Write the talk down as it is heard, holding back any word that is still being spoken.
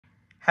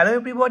Hello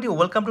everybody,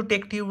 welcome to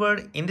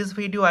TechTuber. In this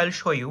video, I'll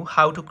show you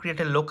how to create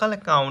a local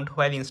account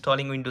while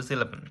installing Windows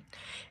 11.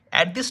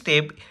 At this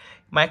step,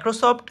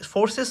 Microsoft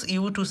forces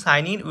you to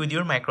sign in with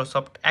your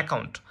Microsoft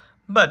account.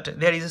 But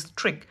there is a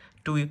trick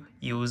to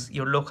use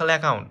your local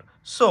account.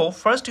 So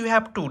first you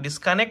have to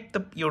disconnect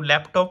your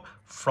laptop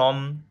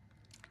from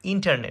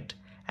internet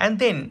and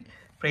then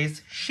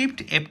press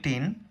Shift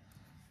F10.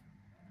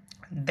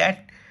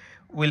 That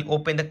will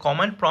open the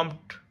command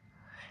prompt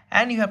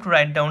and you have to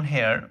write down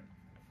here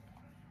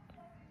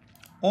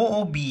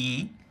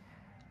OOBE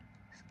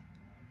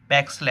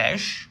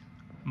 /bypass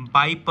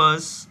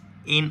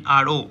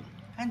NRO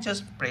and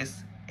just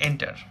press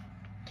enter.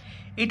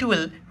 It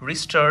will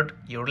restart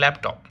your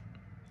laptop.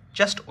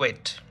 Just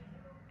wait.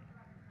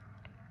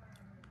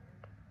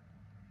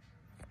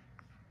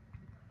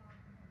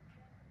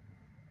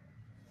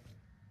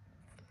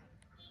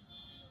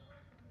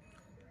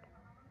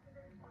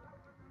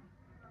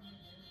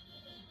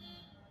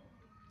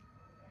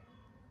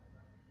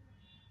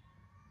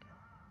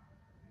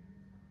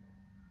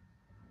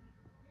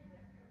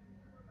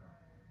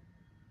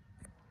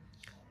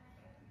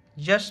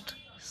 Just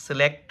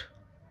select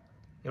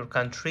your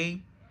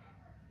country,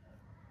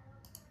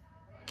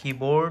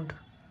 keyboard,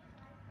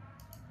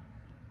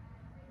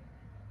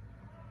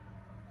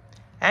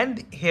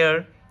 and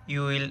here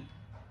you will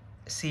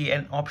see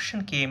an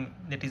option came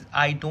that is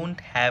I don't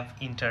have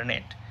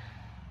internet.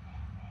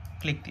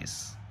 Click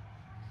this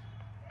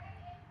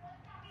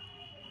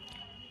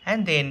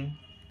and then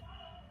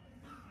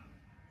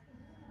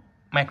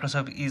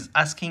Microsoft is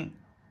asking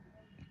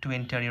to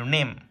enter your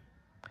name.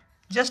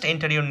 Just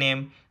enter your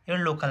name, your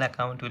local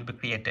account will be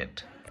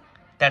created.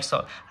 That's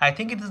all. I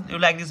think you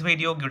like this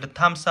video, give it a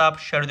thumbs up,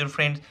 share with your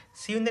friends.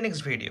 See you in the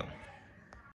next video.